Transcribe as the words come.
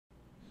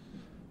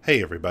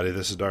Hey everybody,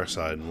 this is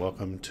Darksied, and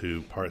welcome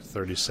to part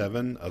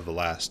 37 of The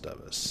Last of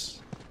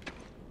Us.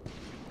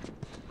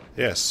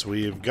 Yes,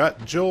 we've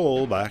got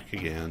Joel back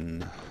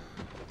again.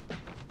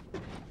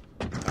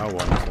 How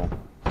wonderful.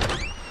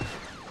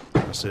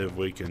 Let's see if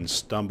we can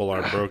stumble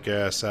our broke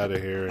ass out of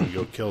here and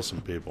go kill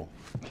some people.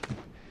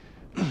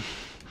 Where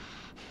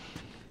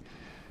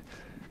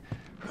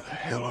the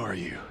hell are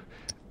you?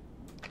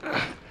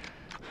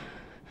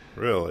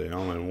 Really,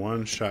 only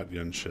one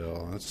shotgun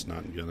shell. That's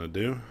not gonna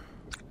do.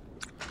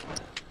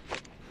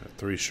 Got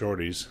 3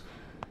 shorties.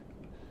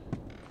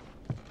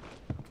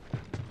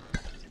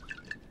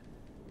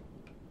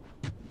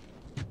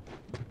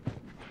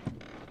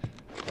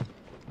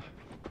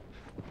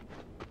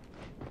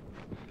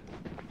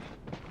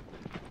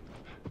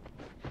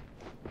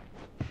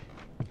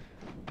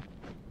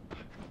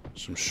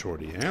 Some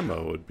shorty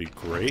ammo would be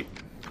great.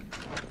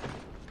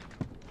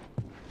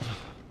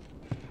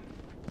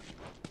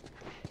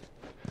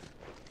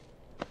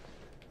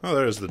 Oh,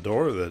 there's the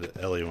door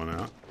that Ellie went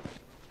out.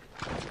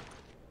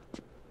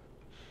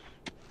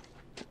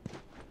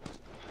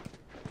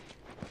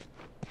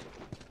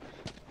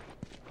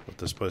 But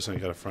this place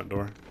ain't got a front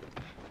door.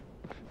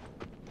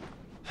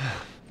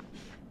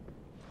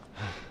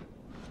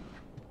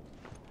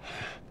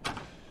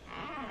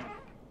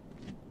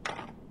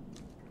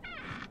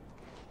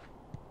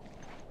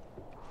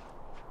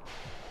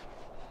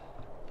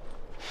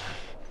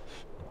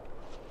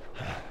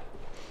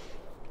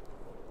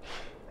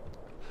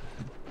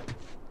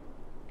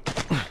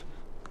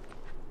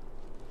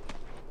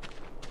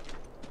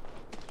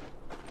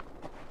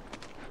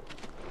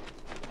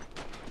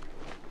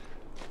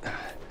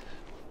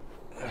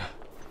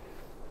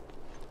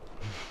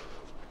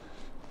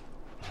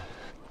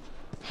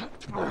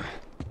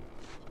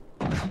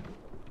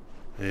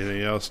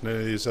 Anything else in any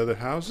of these other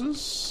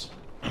houses?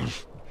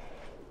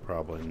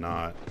 Probably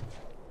not.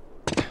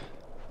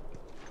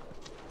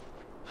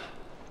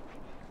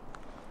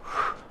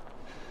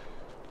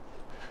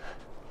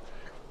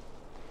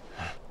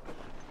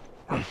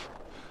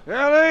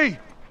 Ellie!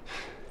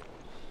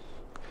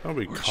 Don't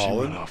be Where'd she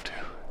calling. run off to?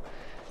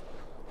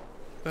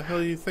 The hell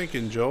are you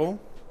thinking, Joel?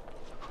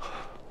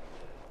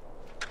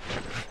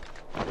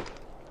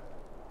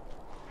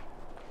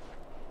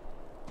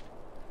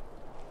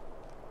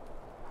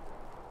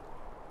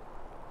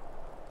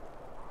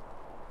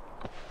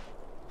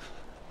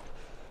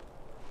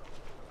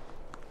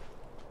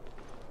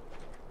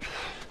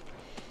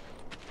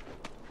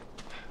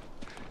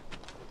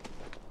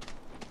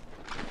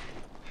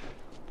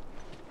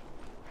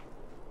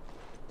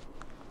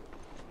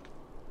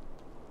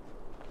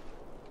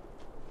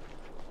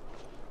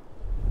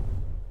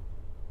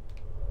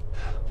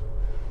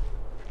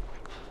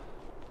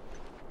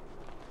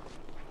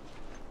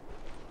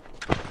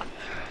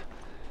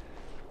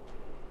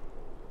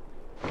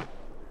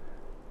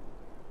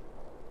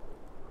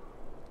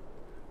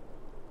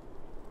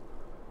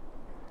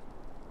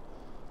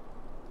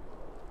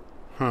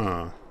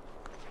 Huh.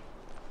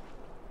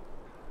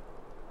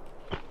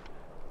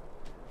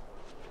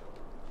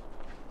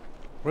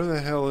 Where the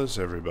hell is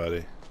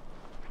everybody?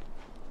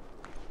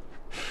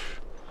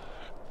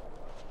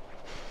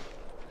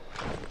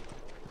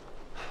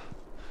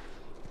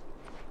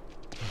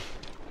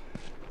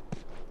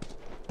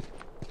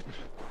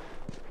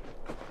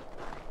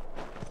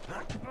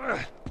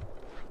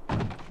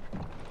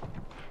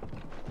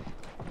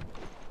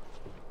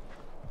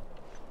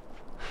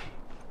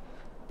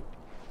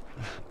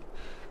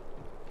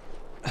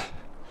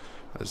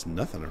 There's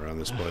nothing around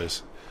this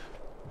place.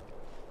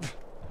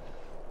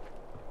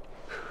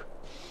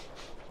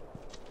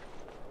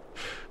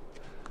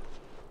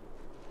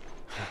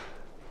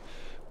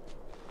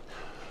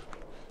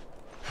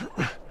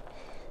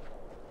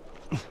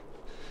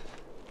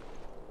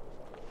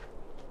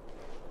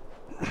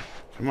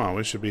 Come on,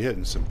 we should be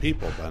hitting some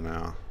people by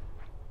now.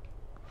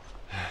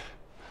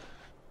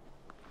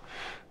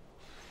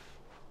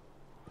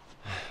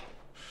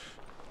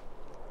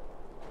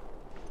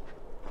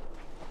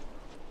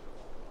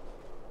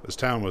 This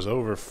town was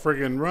over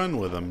friggin' run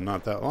with them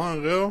not that long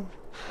ago.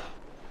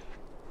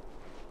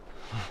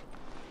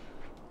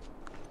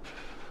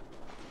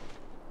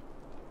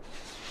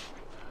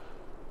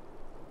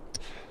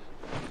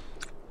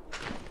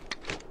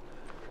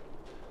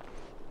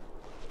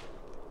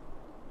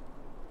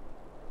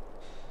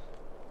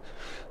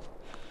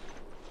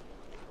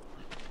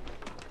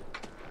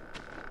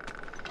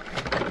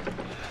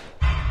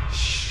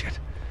 Shit.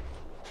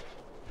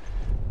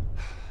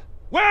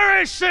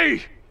 Where is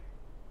she?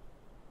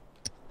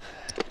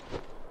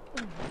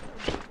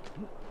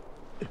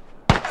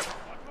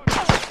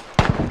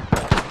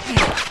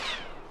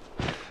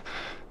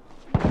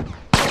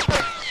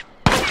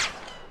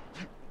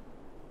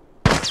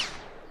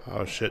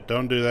 Oh shit,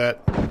 don't do that.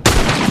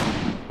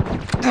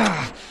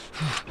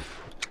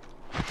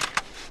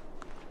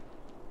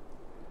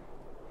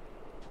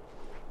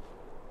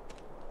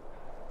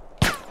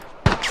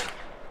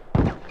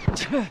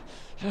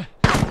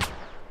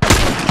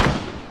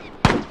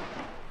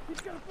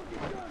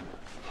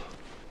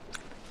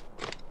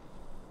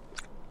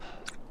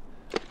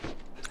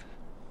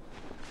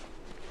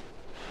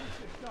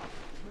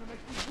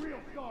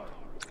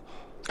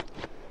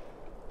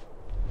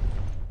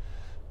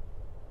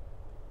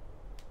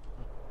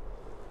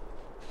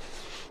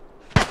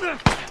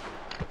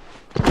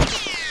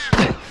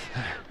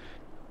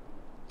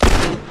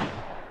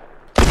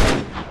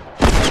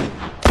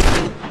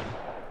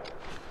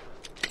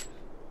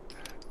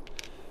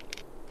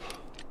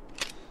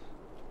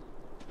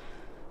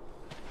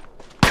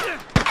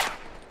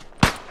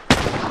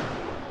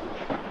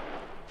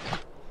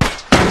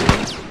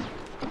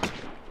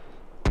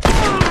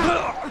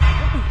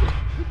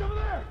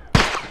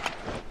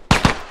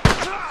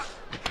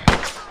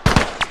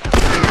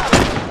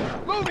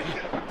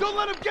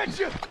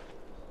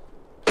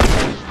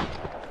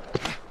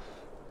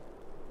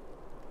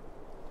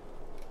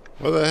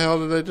 Where the hell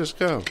did they just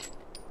go?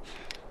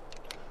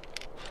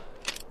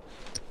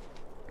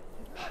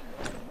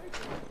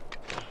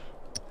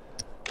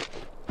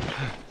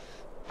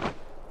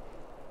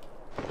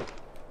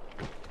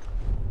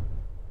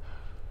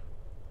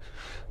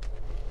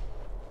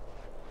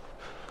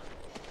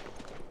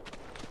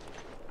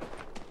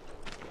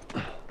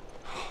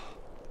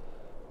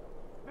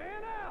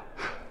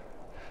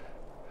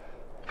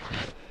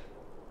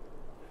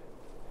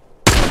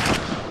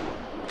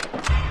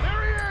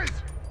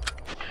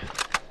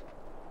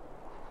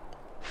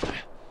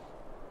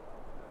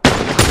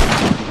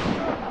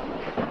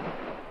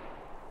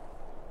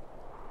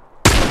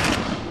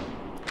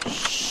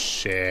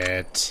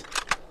 Shit.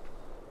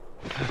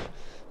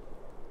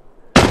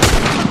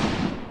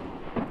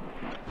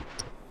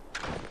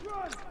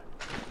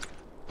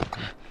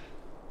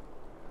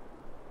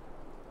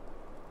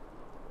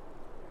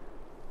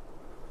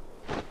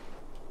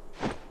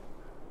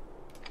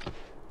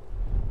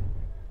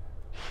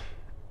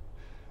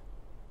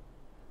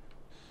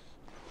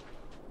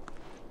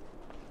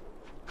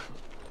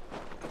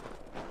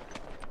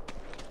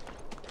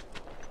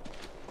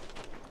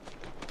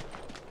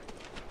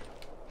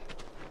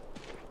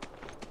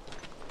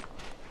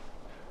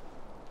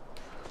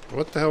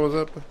 What the hell was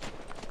up?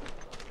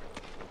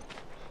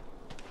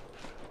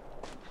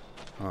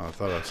 Oh, I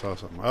thought I saw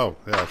something. Oh,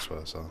 yeah, that's what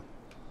I saw.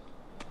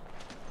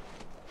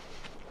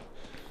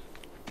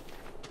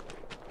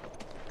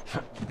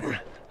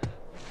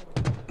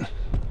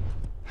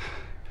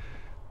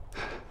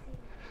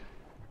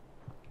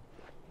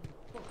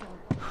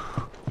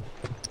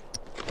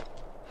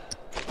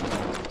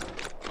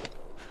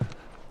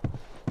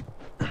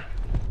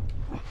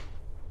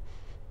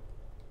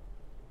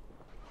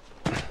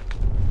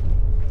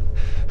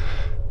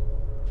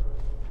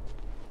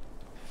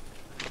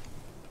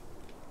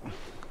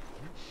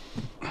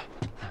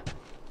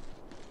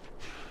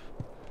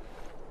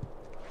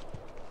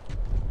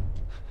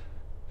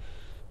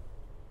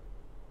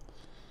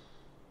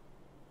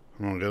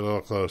 I'm gonna get a little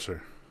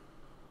closer.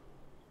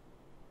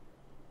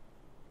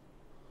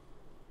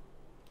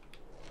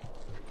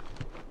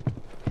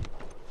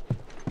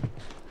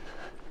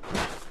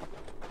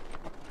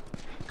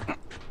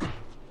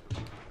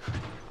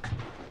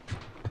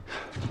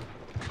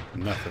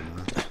 Nothing,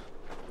 huh?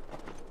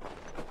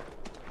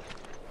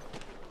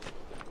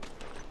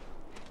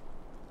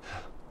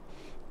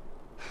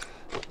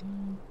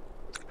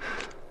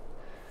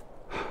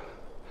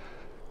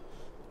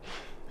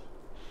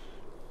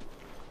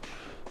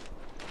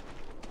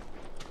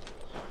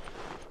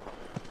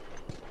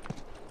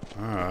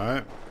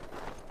 Alright.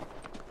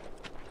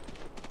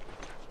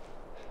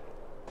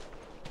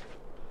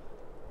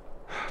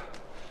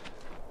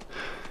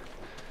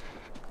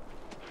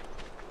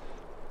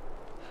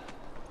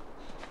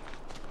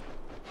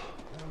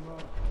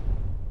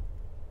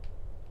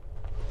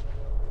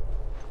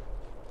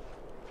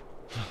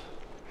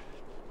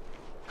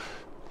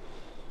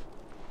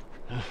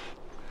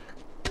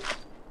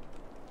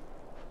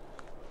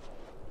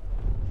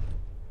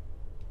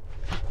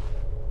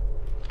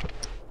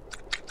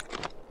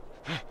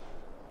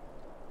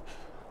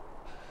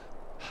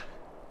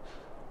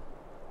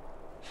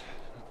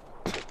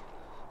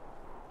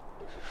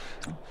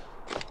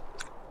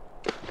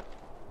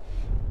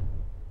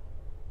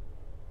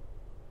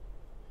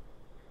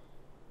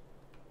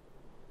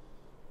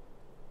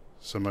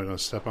 Somebody gonna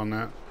step on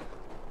that?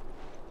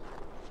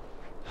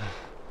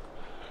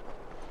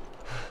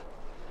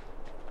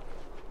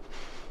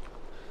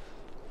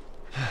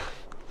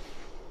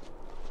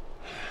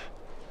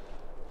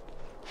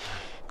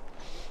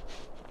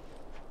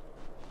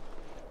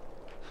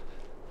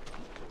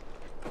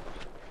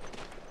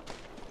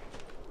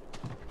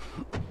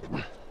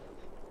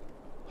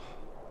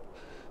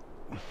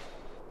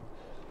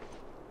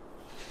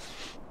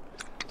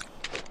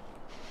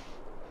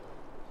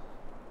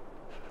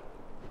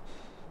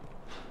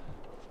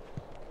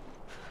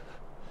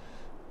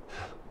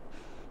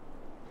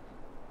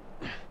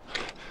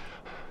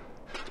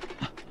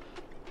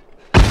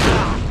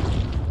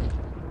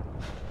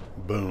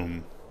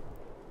 Boom.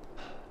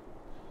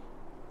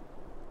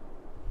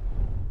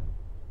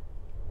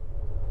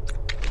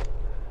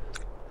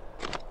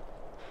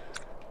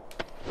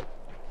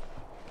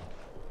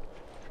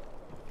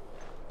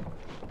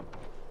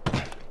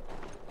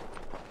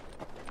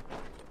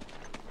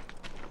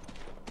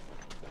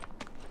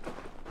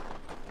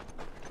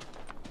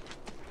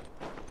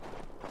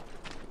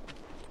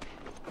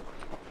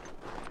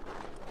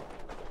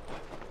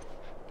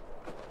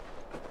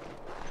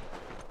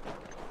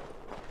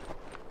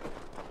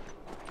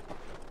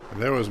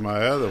 There was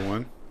my other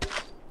one.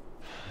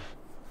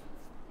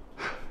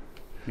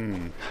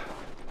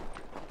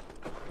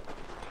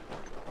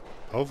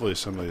 Hopefully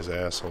some of these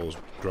assholes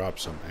drop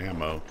some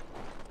ammo.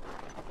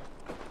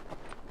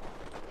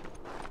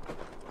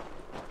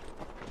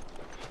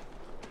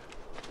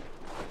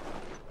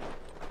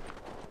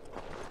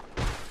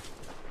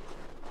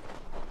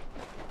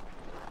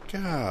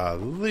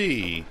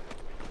 Golly.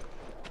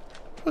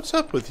 What's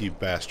up with you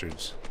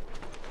bastards?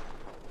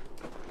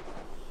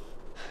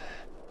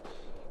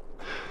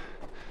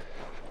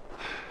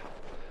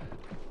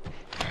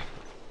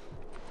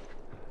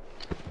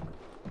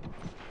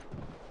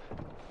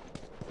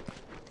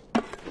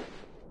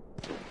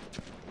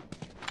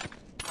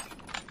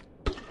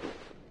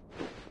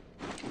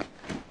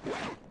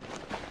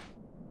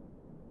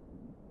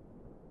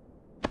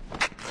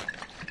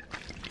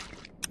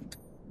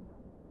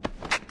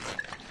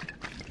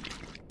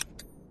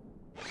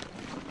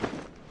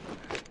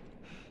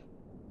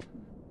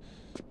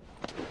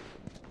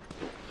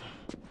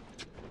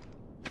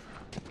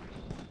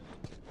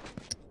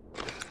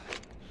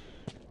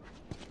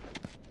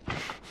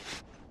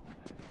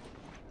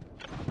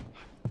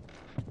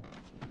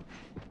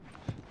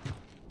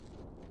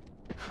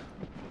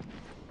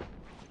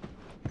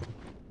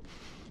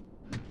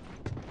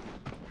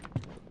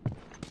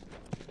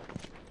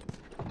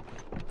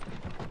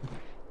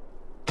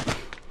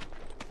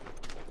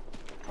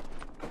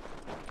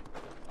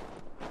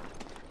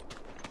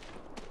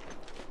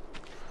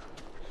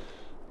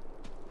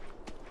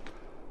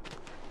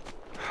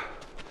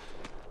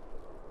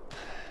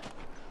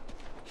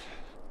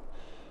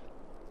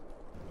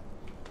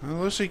 Well, it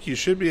looks like you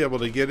should be able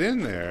to get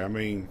in there. I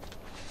mean...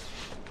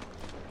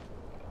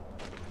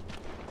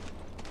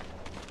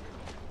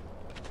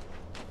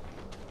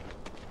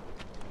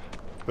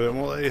 But it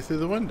won't let you through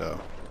the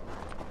window.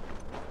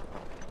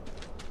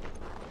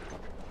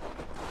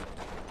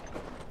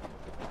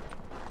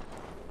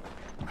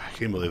 I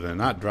can't believe they're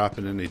not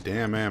dropping any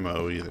damn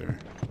ammo either.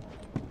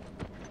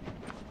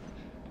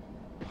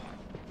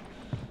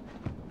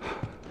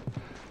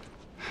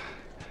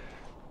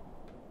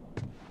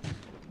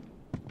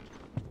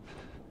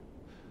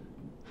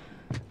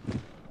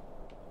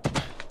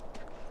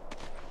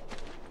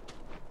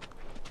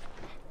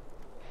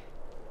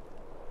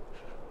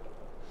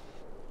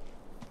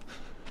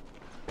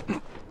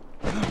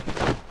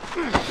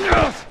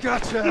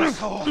 Gotcha,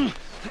 asshole!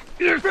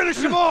 Finish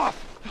him off!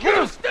 Get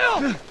him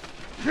still!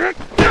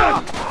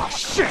 Oh,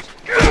 shit!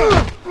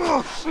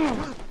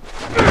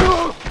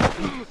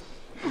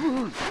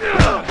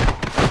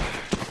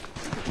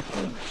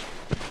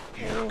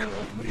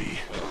 Me.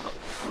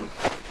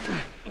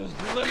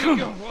 Let me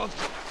go. I'll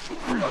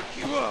fuck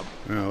you up.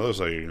 Yeah, it looks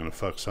like you're gonna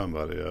fuck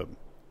somebody up.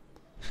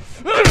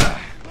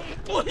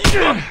 What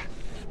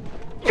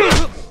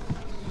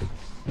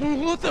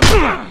the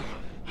fuck?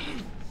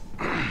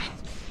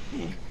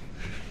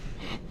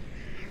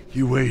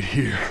 You wait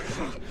here.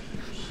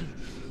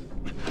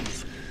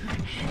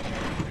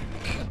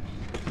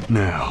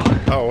 Now.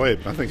 Oh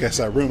wait, I think that's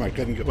that room I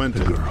couldn't go into.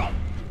 The girl.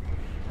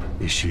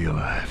 Is she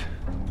alive?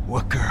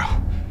 What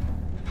girl?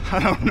 I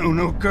don't know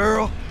no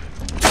girl.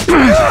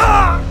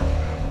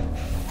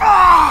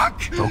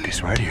 Fuck!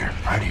 Focus right here,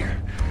 right here.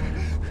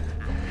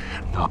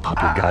 I'll pop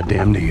your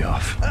goddamn knee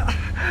off.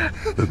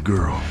 The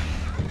girl.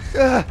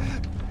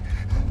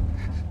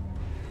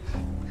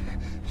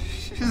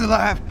 She's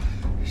alive.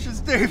 She's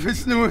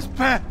David's newest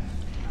pet.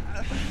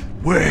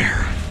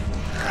 Where?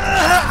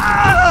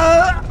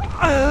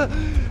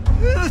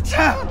 In the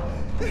town.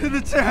 In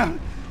the town.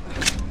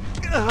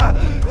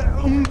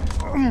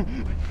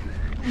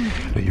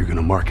 Now you're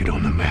gonna mark it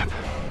on the map.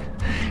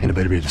 And it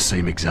better be the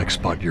same exact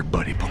spot your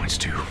buddy points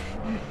to.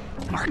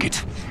 Mark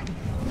it.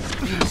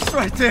 It's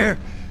right there.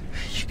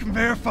 You can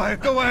verify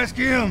it. Go ask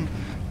him.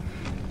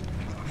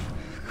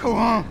 Go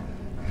on.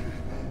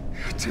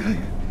 I tell you,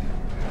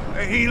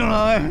 I ain't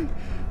lying.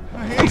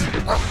 I ain't.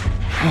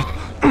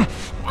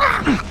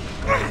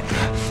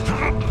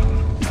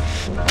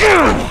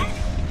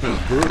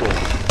 Brutal.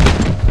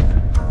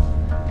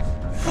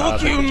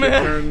 Fuck you,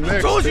 man.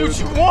 I told you what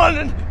you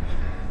wanted.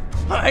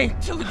 I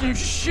ain't telling you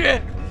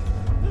shit.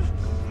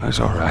 That's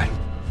all right.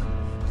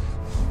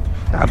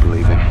 I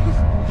believe him.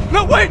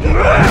 No, wait!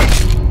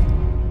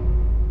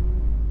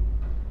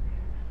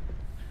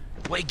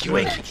 Wakey,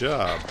 Good wakey.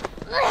 job.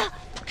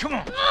 Come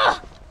on.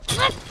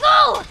 Let's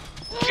go!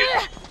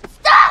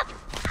 Stop!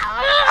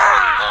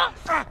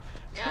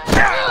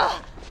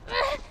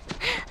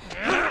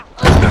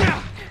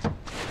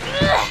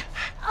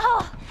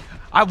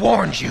 I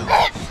warned you.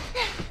 I'm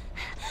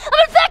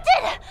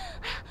infected!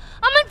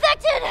 I'm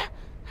infected!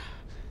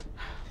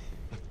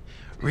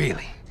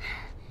 Really?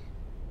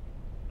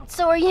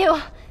 So are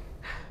you.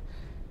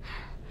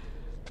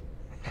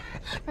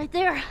 Right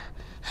there.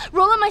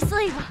 Roll up my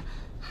sleeve.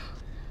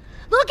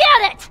 Look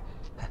at it!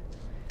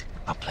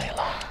 I'll play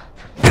along.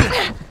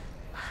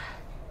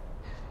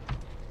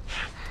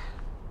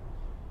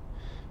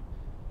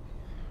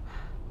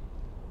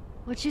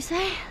 What'd you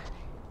say?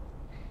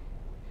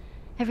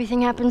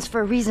 Everything happens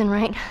for a reason,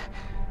 right?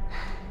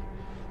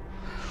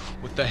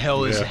 What the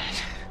hell is Yeah.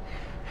 that?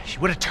 She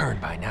would have turned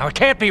by now. It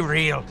can't be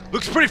real.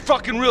 Looks pretty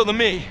fucking real to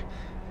me.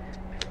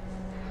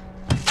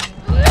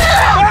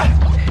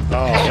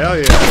 Oh, hell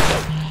yeah.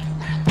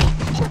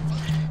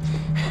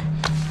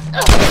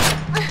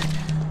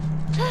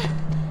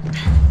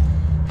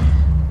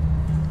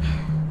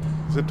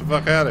 Get the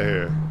fuck out of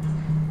here.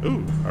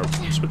 Ooh, our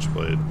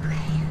switchblade.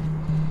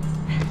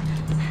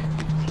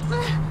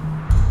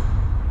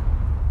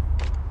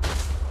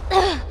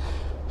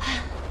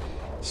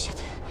 Shit.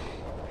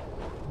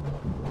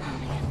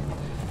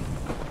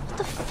 What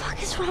the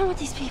fuck is wrong with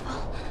these people?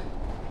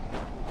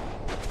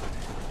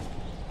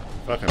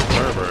 Fucking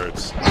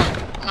perverts.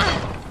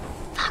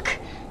 Fuck.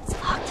 It's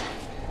locked.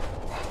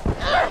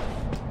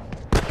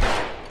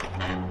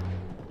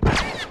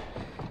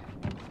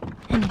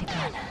 I need a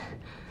gun.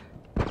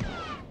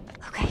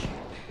 Okay.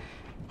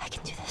 I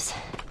can do this.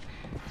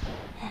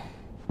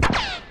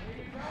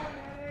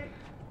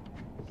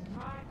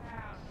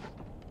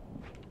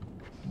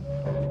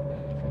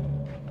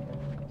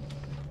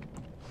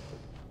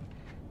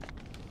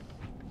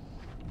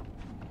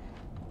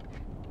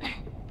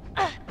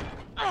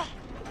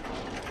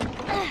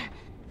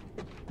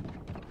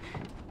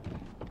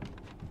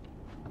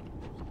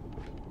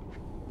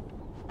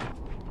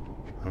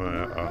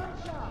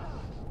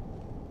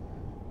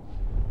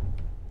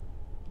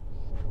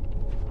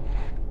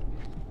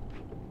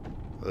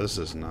 This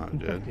is not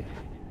good.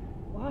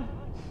 What?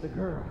 The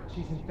girl.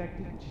 She's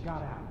infected and she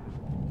got out.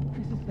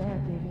 This is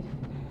bad, David.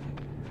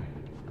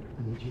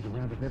 I need you to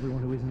round up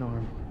everyone who isn't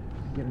armed.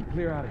 Get them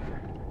clear out of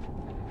here.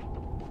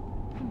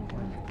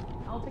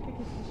 I'll take the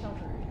kids to the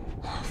shelter.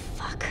 Oh,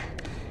 fuck.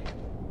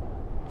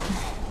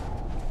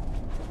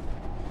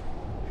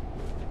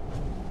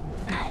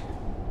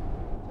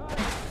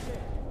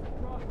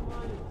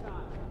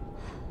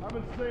 I've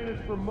been saying this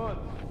for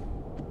months.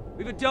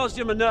 We've indulged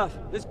him enough.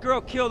 This girl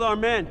killed our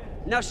men.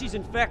 Now she's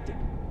infected.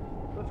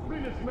 Let's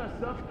clean this mess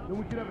up, then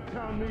we can have a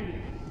town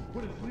meeting.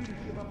 Put his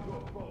leadership up to a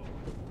vote.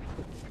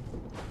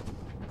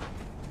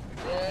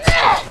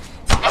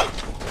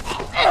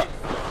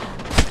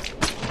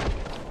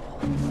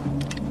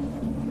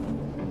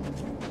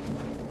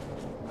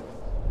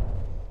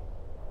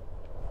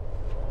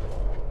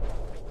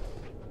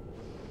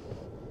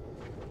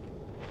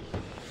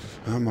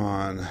 Come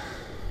on.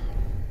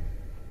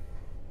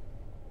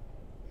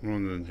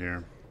 One's in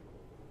here.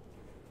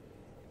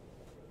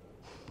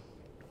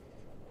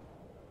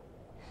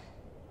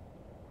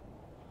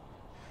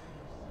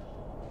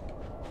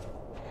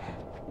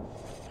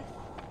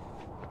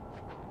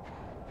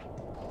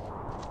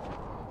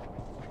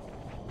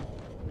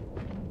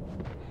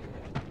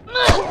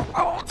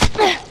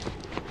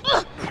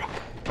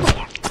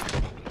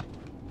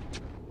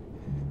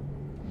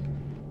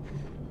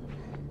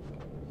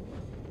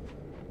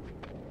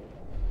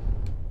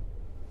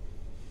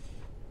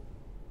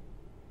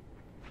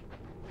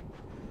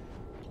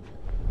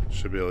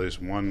 Should be at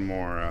least one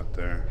more out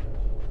there.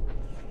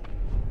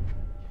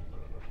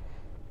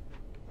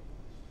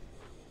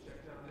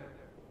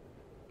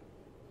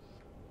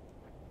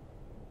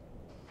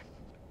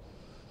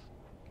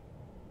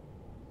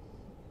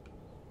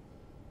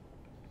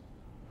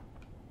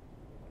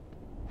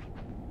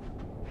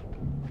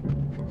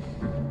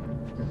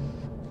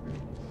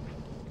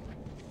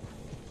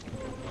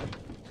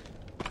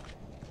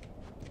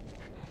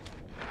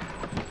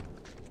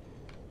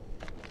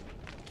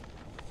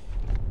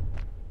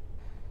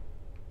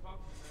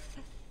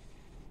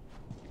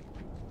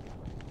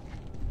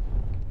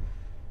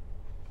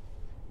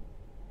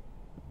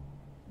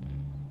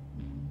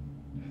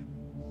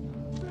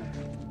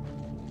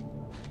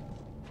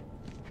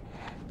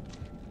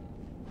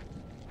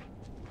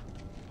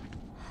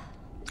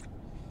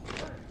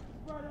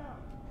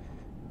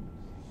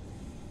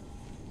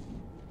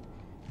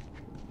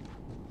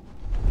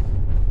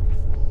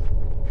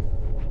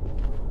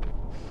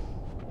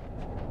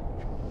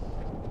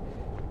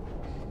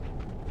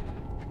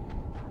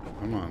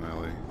 Come on,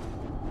 Ellie.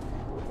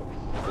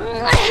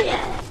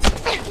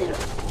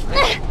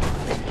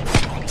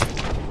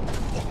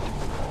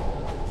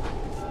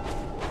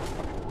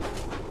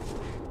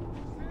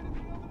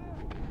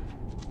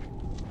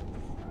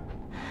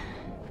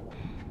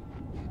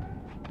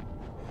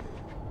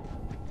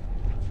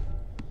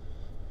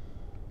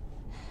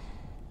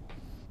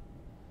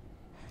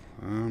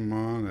 Come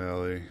on,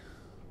 Ellie.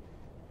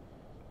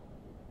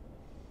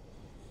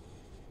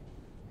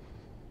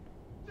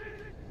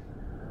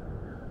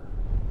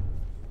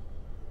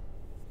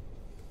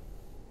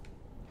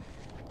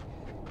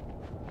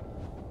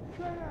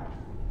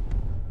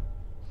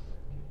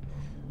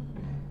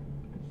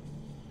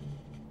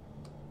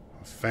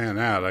 Fan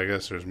out, I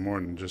guess there's more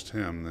than just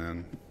him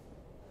then.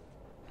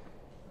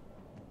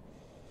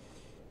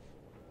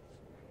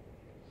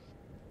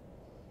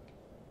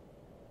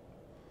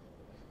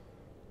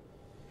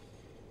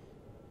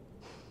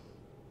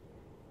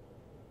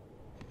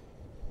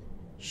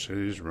 Shit,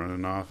 he's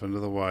running off into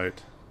the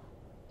white.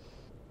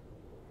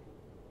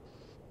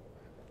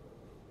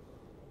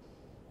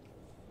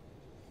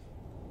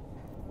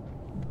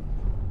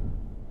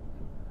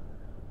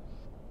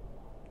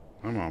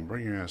 Come on,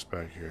 bring your ass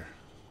back here.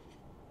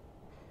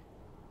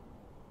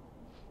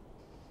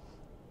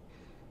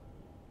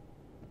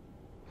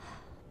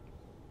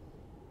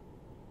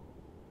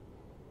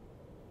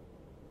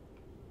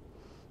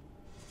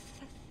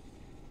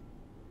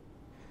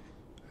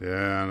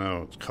 Yeah, I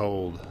know, it's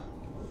cold.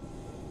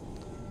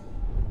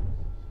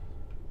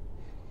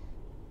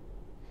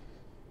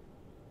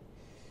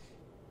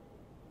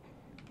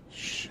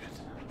 Shit.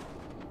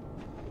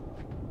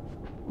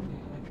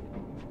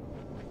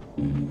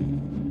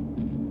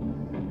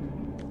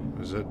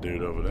 There's that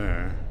dude over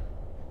there.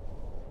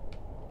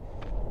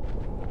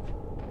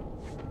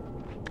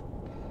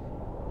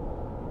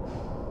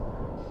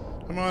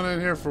 Come on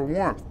in here for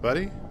warmth,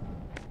 buddy.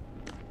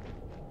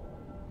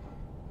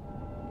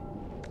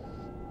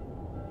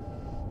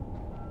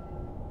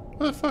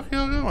 Where the fuck are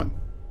y'all going?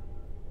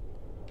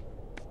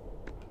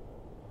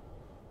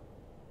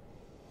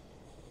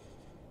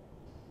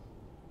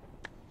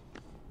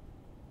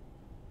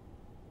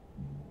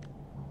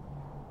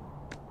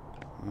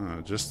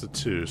 Just the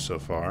two so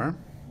far.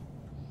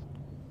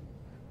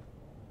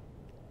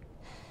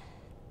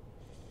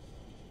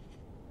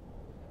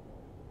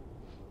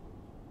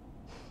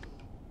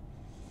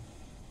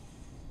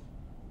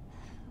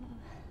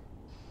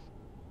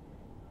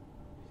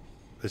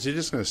 Is he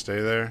just gonna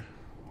stay there?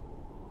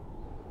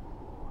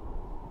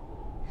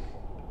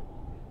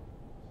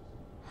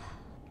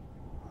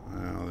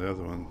 Well, the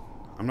other one.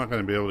 I'm not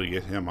gonna be able to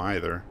get him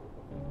either.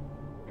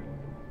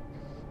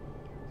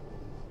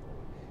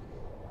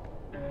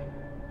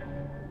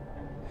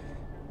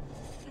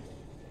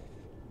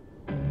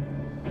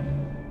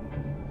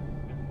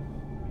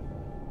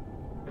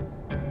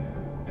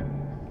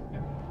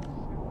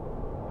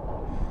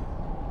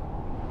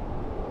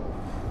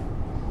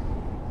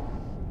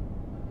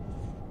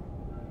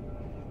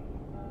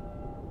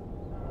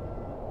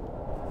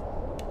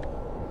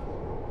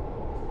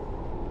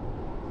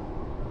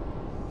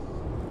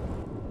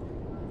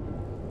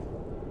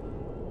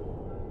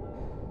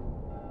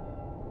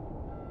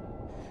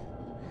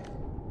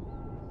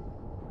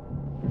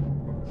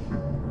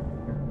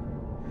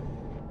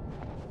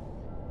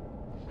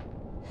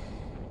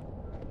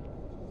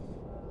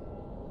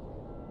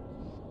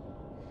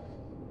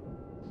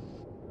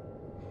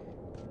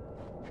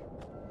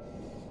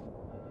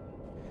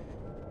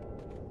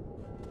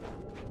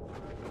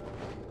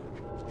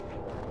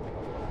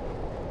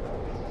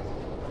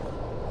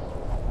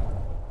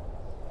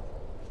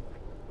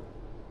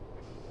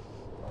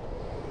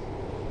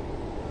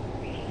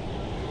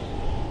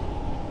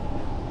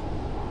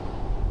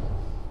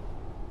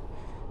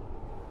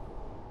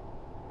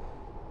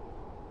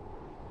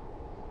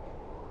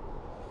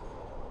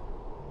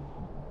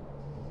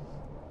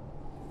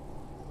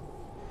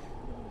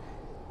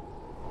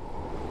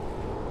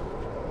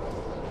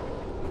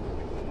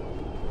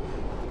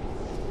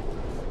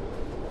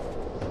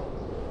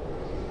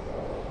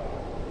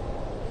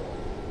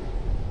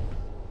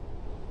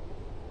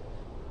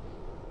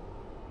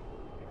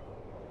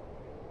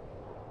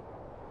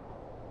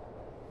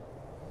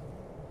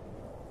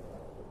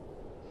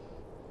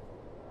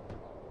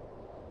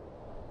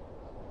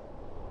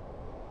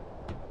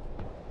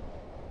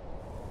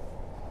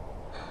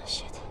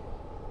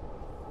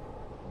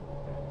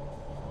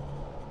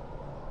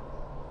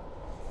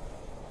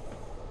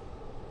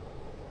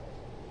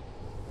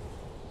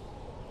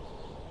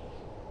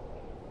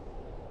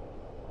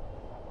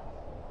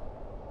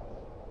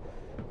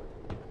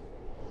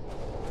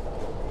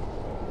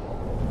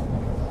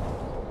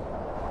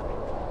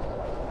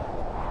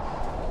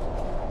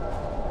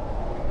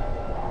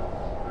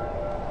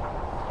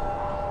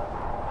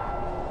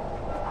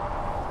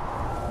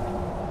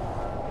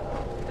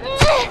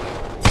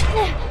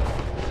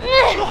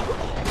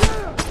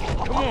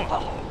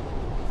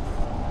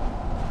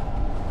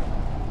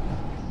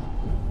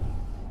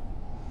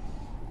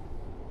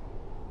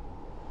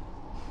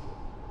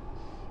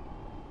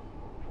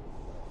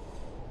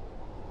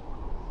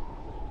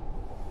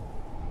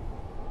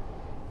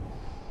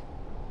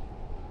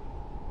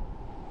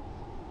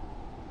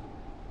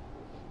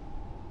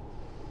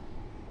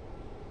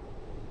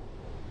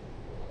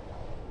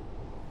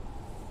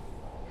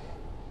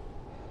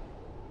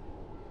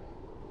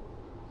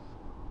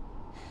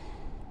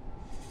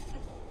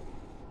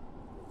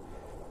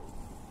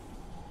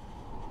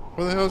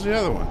 Where the hell's the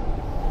other one?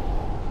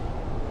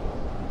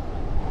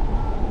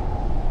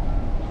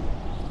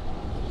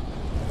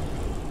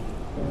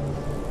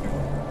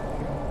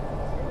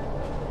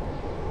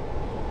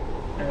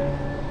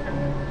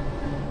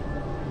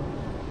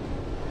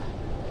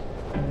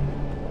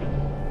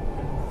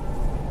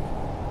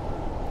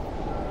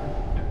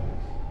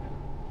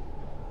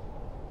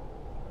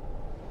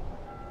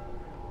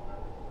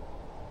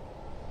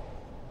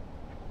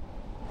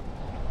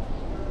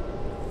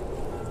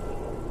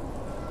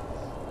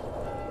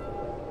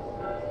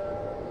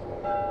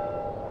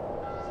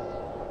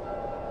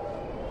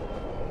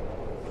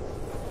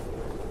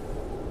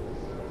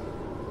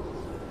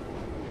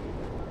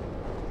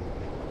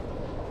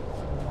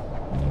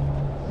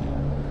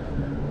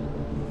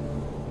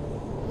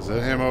 Is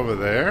that him over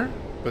there?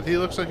 But he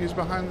looks like he's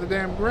behind the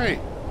damn grate.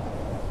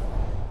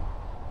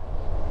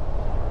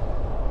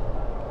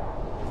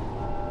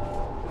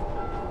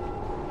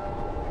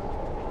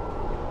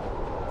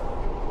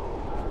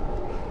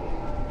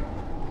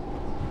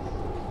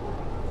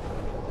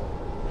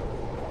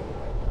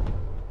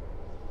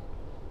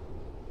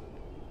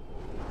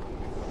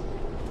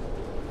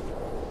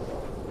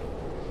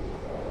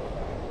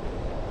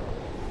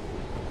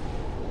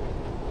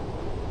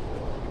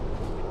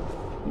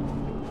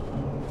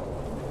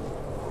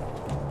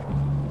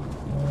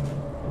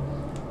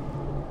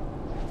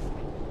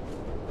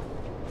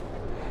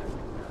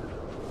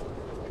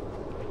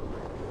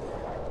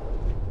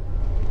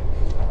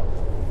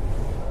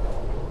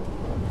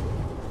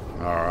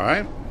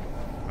 Alright.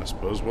 I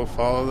suppose we'll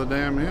follow the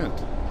damn hint. I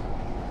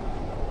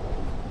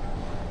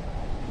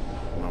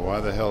don't know why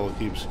the hell it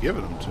keeps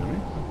giving them to me.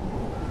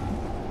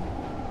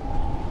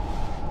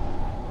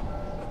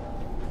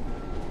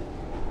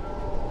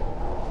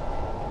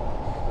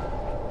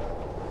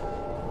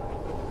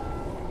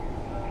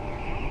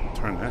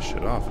 Turn that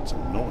shit off, it's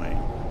annoying.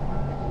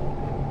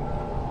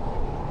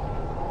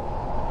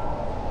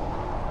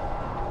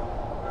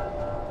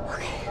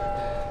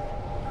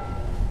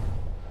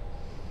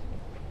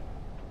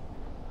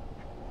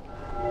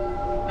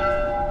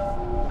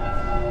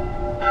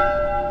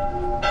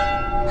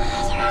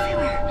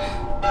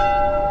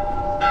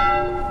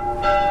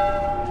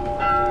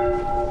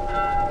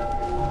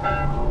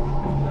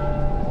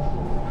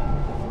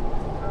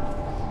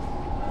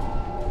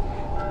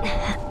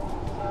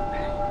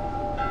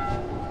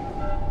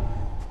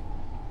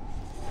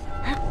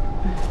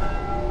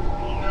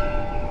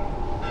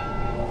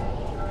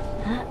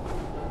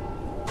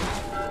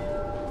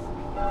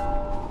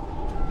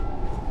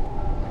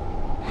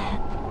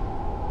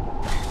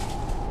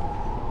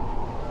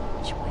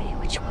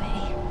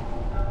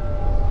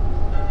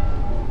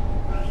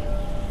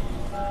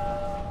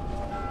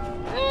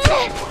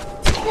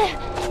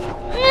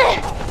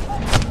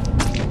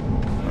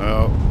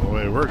 Well, the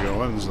way we're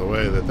going is the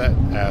way that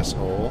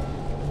asshole.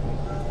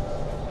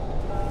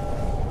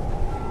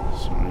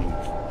 So we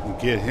can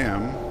get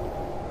him.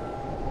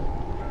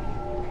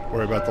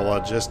 Worry about the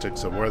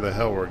logistics of where the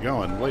hell we're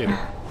going later.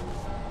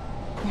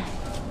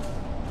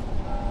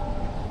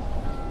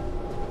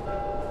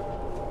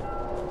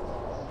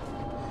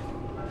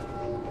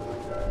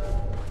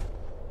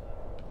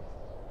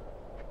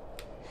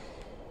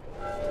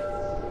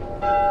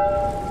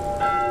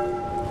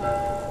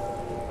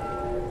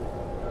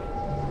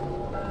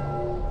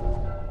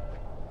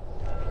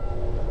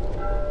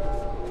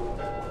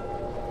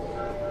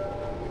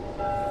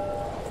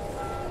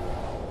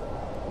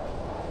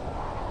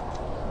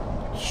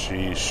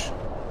 Sheesh.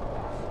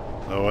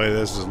 The way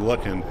this is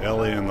looking,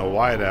 Ellie in the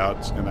whiteout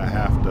is going to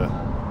have to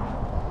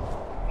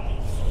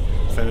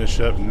finish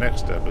up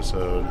next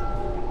episode.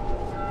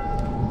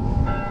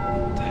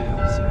 What the hell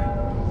is that?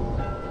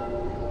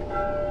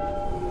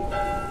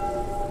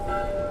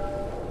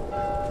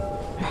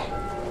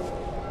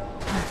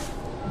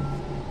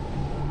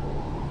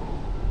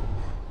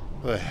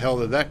 Where the hell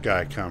did that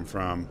guy come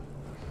from?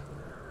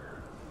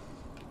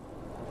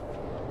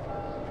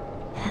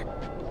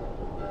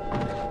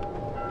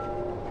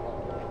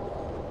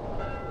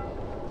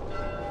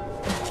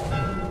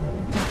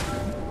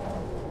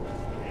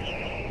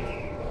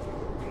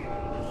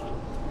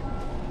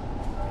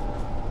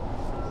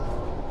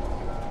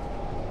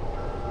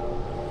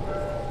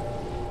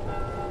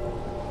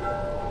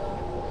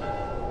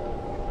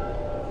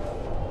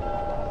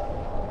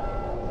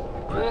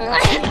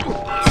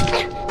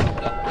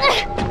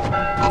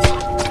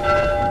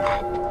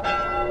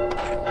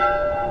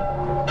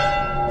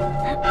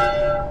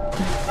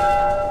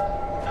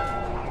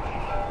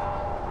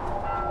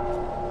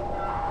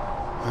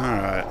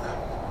 Alright.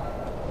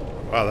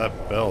 Wow,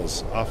 that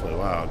bell's awfully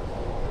loud.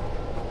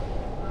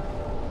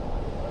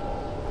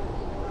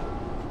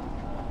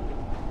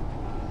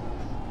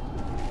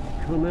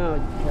 Come out,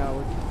 you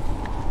coward.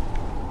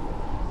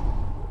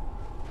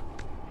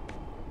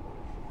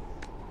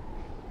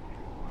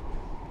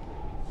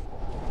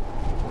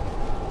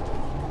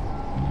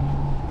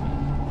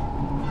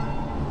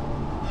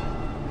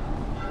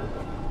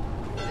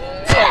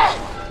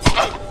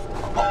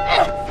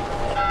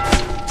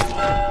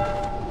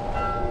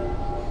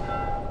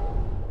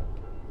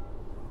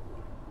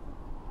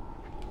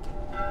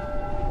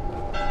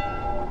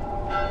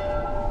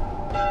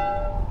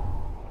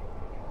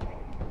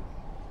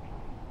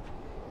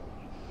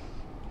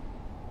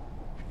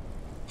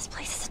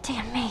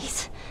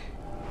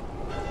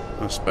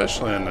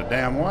 especially in the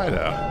damn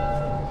whiteout.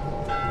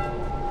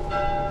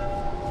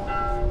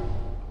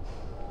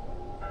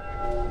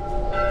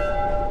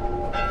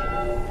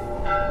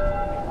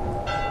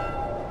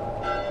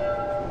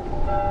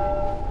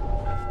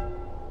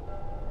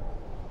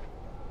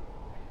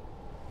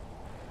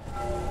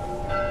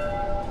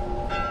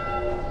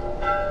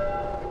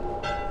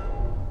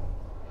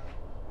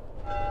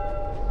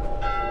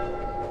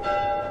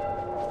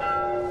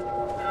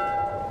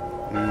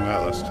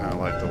 That looks kind of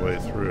like the way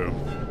through.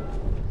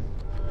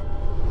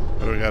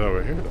 What do we got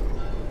over here, though?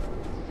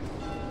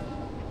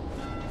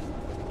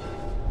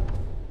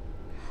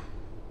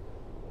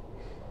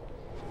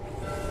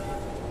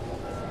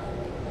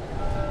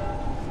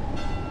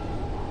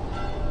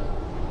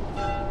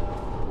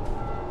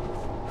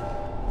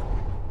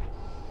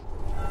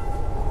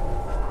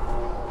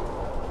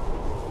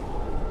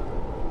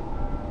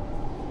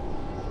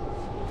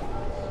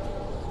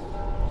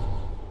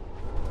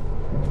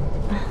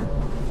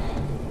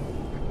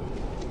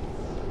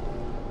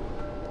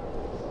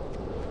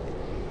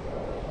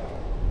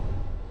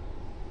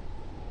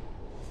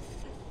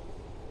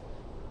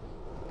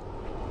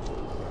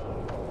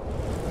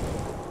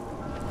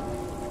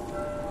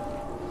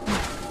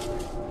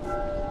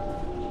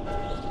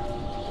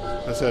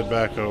 Let's head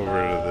back over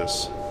to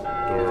this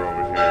door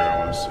over here. I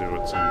want to see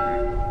what's in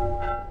here.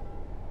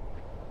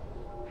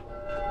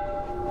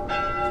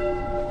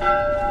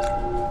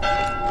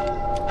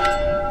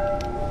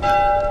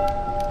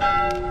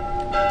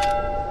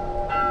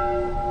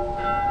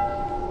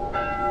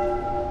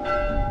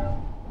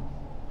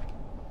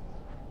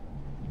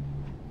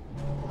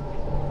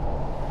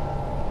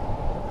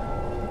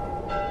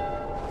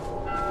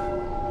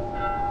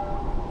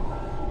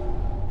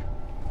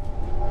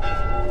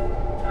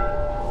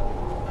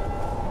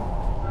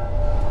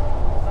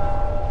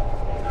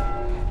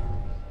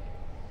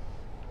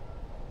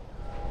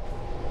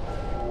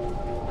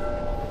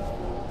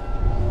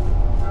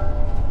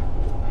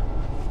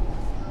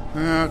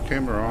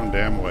 Came the wrong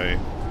damn way.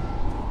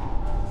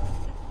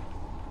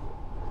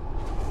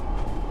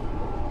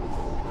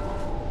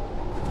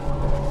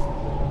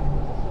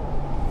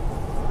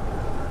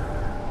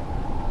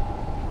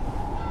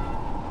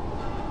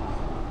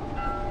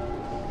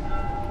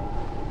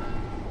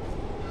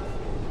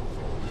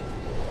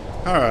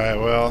 Alright,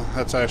 well,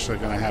 that's actually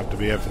going to have to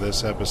be it for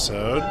this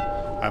episode.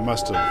 I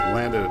must have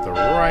landed at the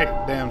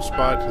right damn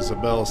spot because the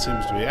bell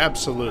seems to be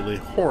absolutely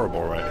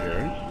horrible right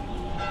here.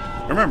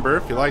 Remember,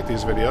 if you like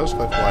these videos,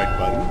 click the like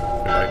button.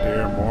 If you'd like to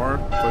hear more,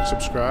 click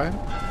subscribe.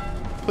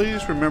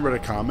 Please remember to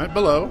comment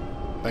below.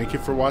 Thank you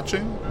for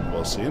watching.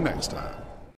 We'll see you next time.